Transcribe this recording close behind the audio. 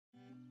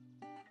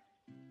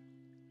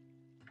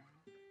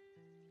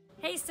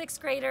Hey, sixth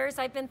graders,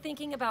 I've been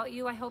thinking about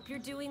you. I hope you're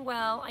doing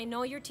well. I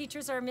know your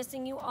teachers are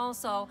missing you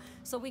also,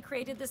 so we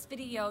created this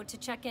video to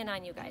check in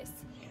on you guys.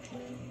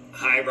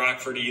 Hi,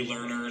 Rockford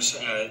e-learners.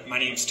 My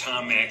name's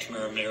Tom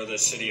McNamara. I'm mayor of the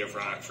city of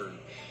Rockford.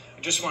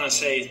 I just want to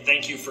say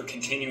thank you for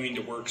continuing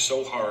to work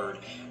so hard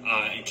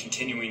and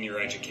continuing your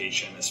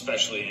education,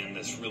 especially in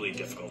this really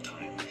difficult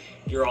time.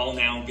 You're all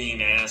now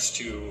being asked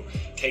to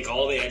take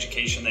all the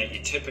education that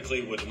you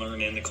typically would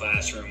learn in the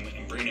classroom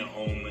and bring it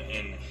home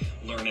and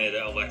learn it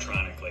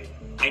electronically.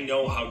 I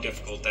know how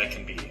difficult that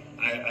can be.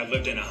 I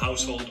lived in a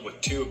household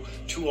with two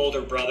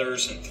older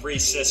brothers and 3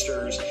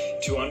 sisters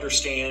to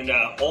understand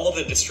all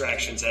the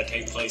distractions that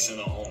take place in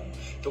the home.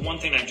 The one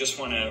thing I just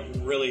want to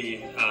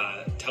really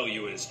tell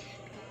you is,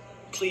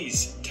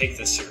 please take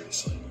this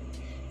seriously.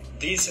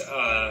 These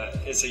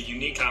is a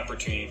unique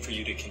opportunity for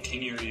you to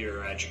continue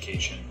your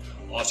education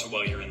also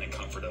while you're in the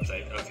comfort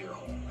of your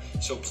home.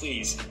 So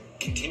please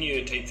continue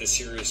to take this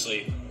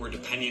seriously. We're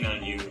depending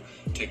on you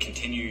to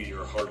continue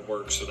your hard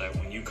work so that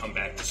when you come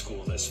back to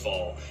school this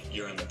fall,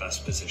 you're in the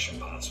best position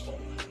possible.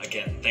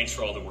 Again, thanks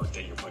for all the work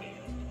that you're putting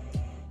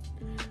in.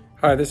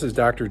 Hi, this is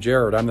Dr.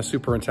 Jared. I'm the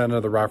superintendent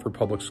of the Rockford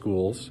Public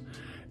Schools.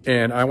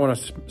 And I want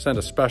to send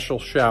a special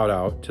shout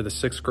out to the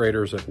 6th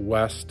graders at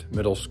West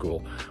Middle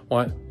School. I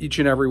want each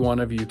and every one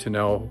of you to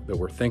know that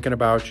we're thinking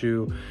about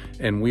you,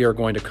 and we are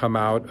going to come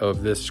out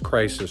of this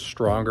crisis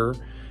stronger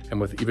and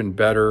with even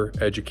better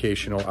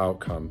educational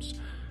outcomes.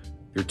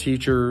 Your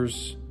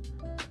teachers,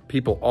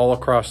 people all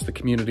across the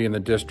community and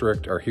the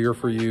district are here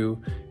for you.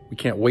 We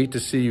can't wait to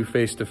see you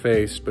face to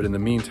face, but in the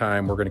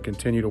meantime, we're going to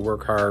continue to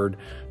work hard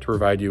to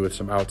provide you with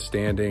some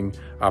outstanding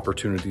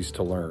opportunities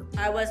to learn.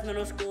 Hi, West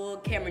Middle School,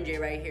 Cameron J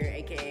right here,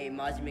 aka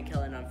Mozzie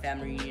McKellen on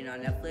Family Reunion on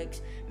Netflix.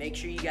 Make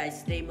sure you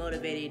guys stay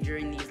motivated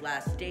during these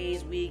last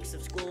days, weeks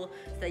of school,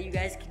 so that you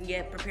guys can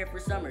get prepared for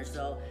summer.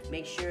 So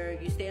make sure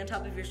you stay on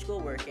top of your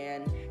schoolwork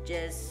and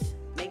just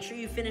make sure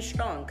you finish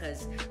strong,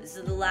 because this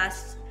is the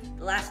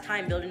last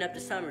time building up to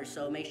summer.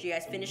 So make sure you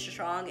guys finish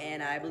strong,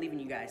 and I believe in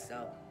you guys.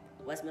 So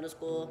West Middle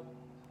School,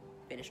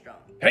 finish strong.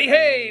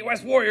 Hey,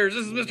 West Warriors,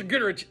 this is Mr.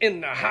 Goodrich in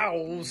the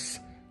house.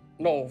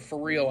 No,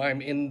 for real,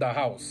 I'm in the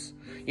house.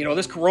 You know,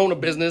 this Corona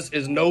business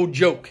is no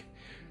joke.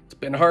 It's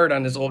been hard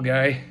on this old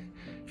guy.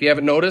 If you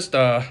haven't noticed,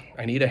 I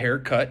need a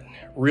haircut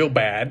real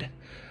bad.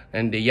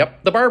 And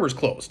yep, the barber's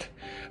closed.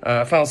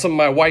 I found some of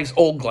my wife's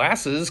old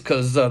glasses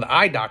because the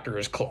eye doctor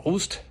is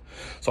closed.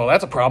 So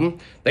that's a problem.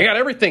 They got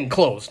everything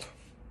closed.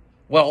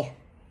 Well,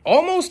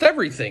 almost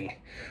everything.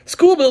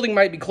 School building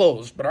might be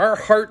closed, but our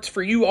hearts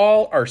for you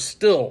all are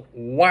still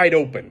wide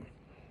open.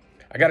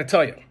 I gotta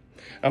tell you,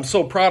 I'm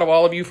so proud of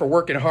all of you for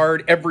working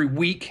hard every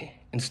week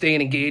and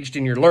staying engaged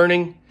in your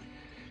learning.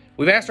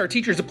 We've asked our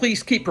teachers to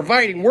please keep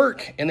providing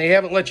work, and they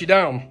haven't let you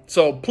down.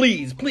 So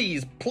please,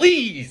 please,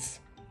 please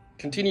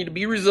continue to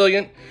be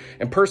resilient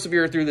and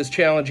persevere through this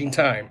challenging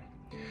time.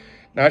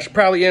 Now, I should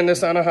probably end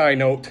this on a high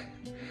note,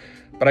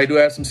 but I do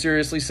have some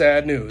seriously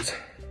sad news.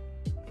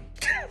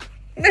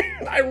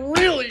 Man, I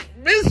really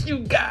miss you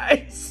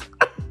guys.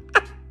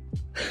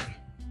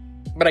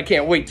 But I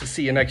can't wait to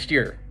see you next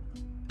year.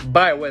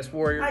 Bye, West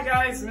Warriors. Hi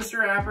guys,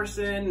 Mr.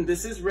 Apperson.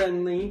 This is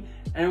Renly,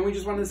 and we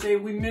just wanted to say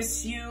we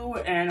miss you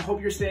and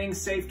hope you're staying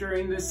safe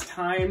during this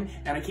time.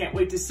 And I can't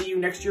wait to see you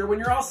next year when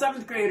you're all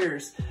 7th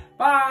graders.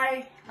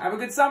 Bye. Have a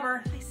good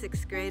summer. Hi,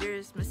 6th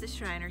graders. Mrs.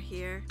 Schreiner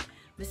here.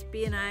 Miss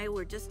B and I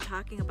were just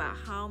talking about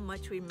how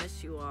much we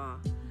miss you all.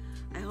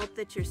 I hope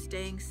that you're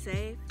staying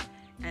safe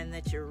and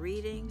that you're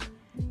reading,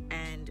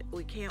 and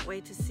we can't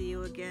wait to see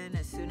you again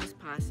as soon as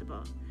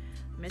possible.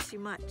 Miss you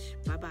much.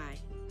 Bye-bye.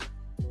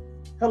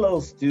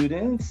 Hello,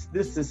 students.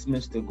 This is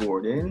Mr.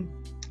 Gordon.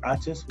 I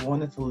just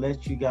wanted to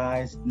let you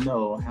guys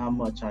know how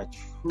much I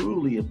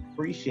truly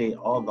appreciate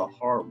all the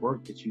hard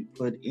work that you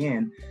put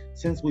in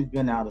since we've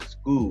been out of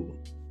school.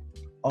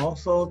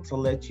 Also, to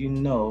let you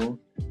know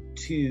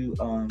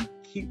to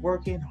keep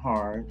working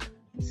hard,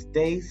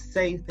 stay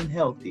safe and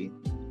healthy,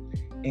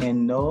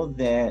 and know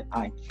that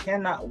I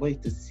cannot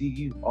wait to see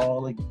you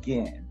all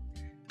again.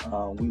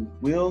 We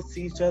will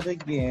see each other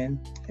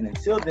again, and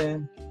until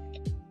then,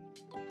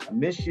 I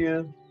miss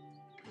you.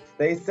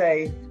 Stay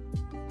safe.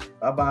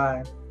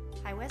 Bye-bye.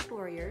 Hi, West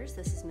Warriors.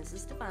 This is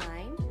Mrs.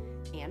 Devine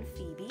and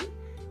Phoebe.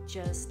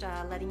 Just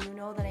letting you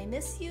know that I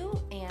miss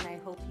you, and I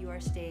hope you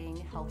are staying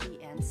healthy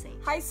and safe.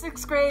 Hi,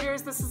 6th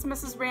graders. This is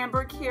Mrs.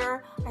 Ramberg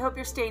here. I hope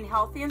you're staying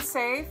healthy and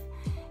safe.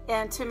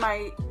 And to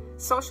my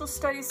social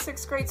studies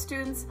 6th grade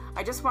students,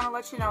 I just want to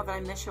let you know that I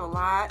miss you a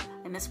lot.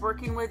 I miss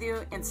working with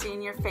you and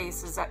seeing your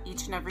faces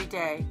each and every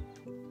day.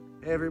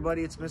 Hey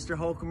everybody, it's Mr.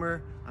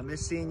 Holcomer. I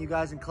miss seeing you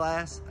guys in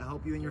class. I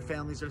hope you and your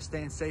families are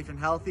staying safe and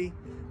healthy.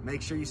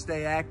 Make sure you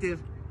stay active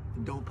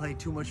and don't play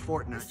too much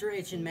Fortnite. Mr.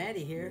 H and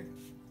Maddie here.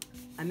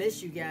 I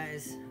miss you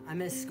guys. I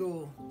miss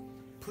school.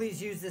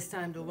 Please use this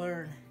time to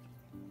learn.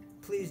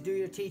 Please do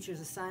your teacher's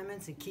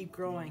assignments and keep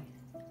growing.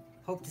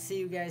 Hope to see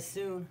you guys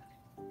soon.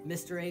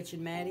 Mr. H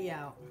and Maddie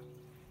out.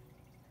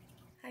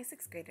 Hi,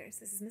 6th graders.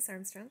 This is Miss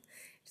Armstrong.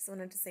 Just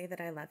wanted to say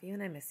that I love you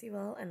and I miss you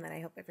all, and that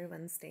I hope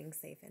everyone's staying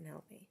safe and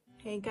healthy.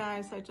 Hey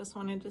guys, I just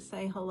wanted to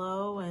say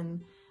hello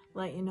and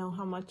let you know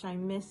how much I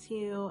miss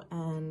you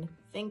and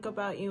think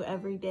about you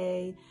every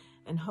day,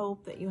 and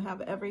hope that you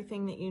have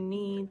everything that you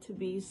need to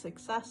be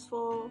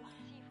successful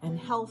and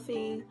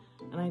healthy.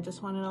 And I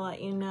just wanted to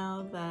let you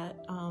know that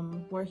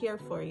we're here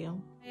for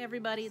you. Hey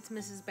everybody, it's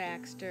Mrs.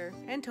 Baxter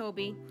and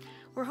Toby.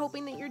 We're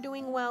hoping that you're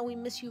doing well. We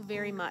miss you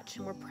very much,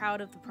 and we're proud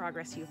of the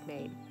progress you've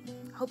made.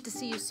 Hope to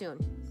see you soon.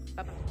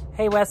 Bye-bye.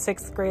 Hey West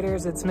 6th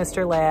graders, it's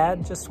Mr.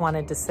 Ladd. Just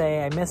wanted to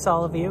say I miss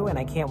all of you, and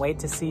I can't wait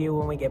to see you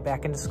when we get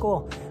back into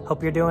school.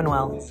 Hope you're doing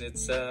well.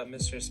 It's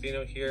Mr.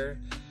 Espino here.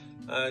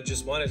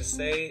 Just wanted to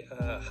say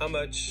how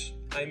much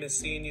I miss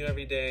seeing you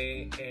every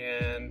day,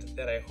 and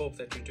that I hope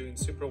that you're doing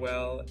super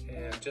well.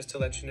 And just to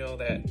let you know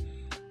that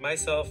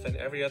myself and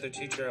every other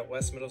teacher at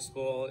West Middle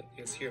School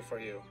is here for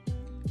you.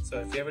 So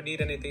if you ever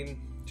need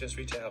anything, just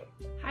reach out.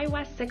 Hi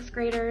West 6th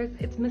graders,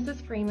 it's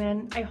Mrs.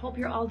 Freeman. I hope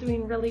you're all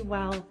doing really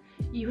well.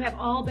 You have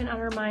all been on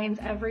our minds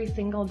every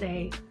single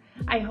day.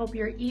 I hope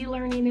your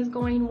e-learning is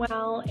going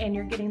well and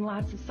you're getting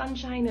lots of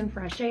sunshine and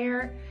fresh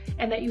air,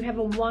 and that you have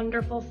a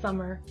wonderful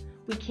summer.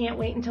 We can't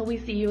wait until we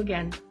see you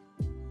again.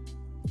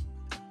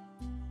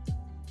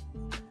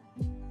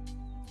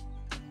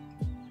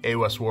 Hey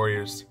West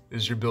Warriors,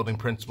 this is your building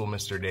principal,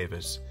 Mr.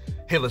 Davis.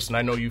 Hey listen,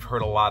 I know you've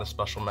heard a lot of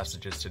special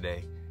messages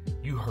today.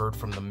 You heard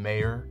from the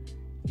mayor,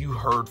 you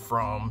heard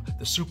from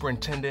the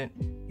superintendent,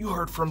 you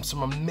heard from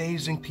some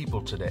amazing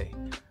people today.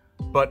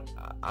 But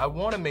I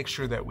want to make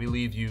sure that we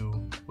leave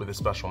you with a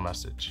special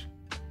message.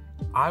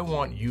 I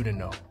want you to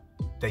know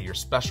that you're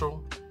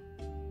special.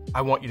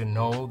 I want you to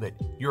know that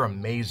you're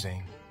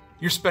amazing.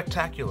 You're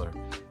spectacular.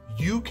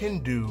 You can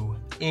do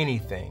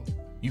anything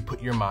you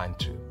put your mind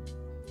to.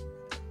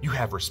 You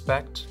have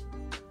respect,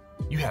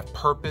 you have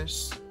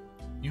purpose,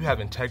 you have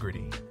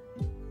integrity,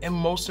 and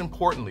most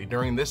importantly,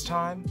 during this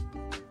time,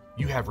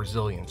 you have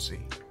resiliency.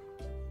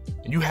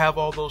 And you have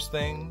all those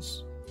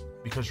things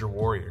because you're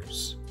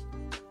warriors.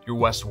 You're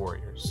West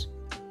Warriors.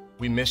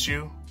 We miss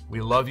you,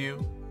 we love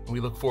you, and we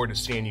look forward to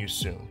seeing you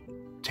soon.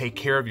 Take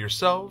care of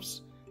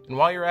yourselves, and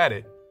while you're at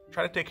it,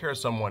 try to take care of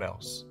someone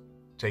else.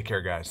 Take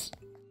care, guys.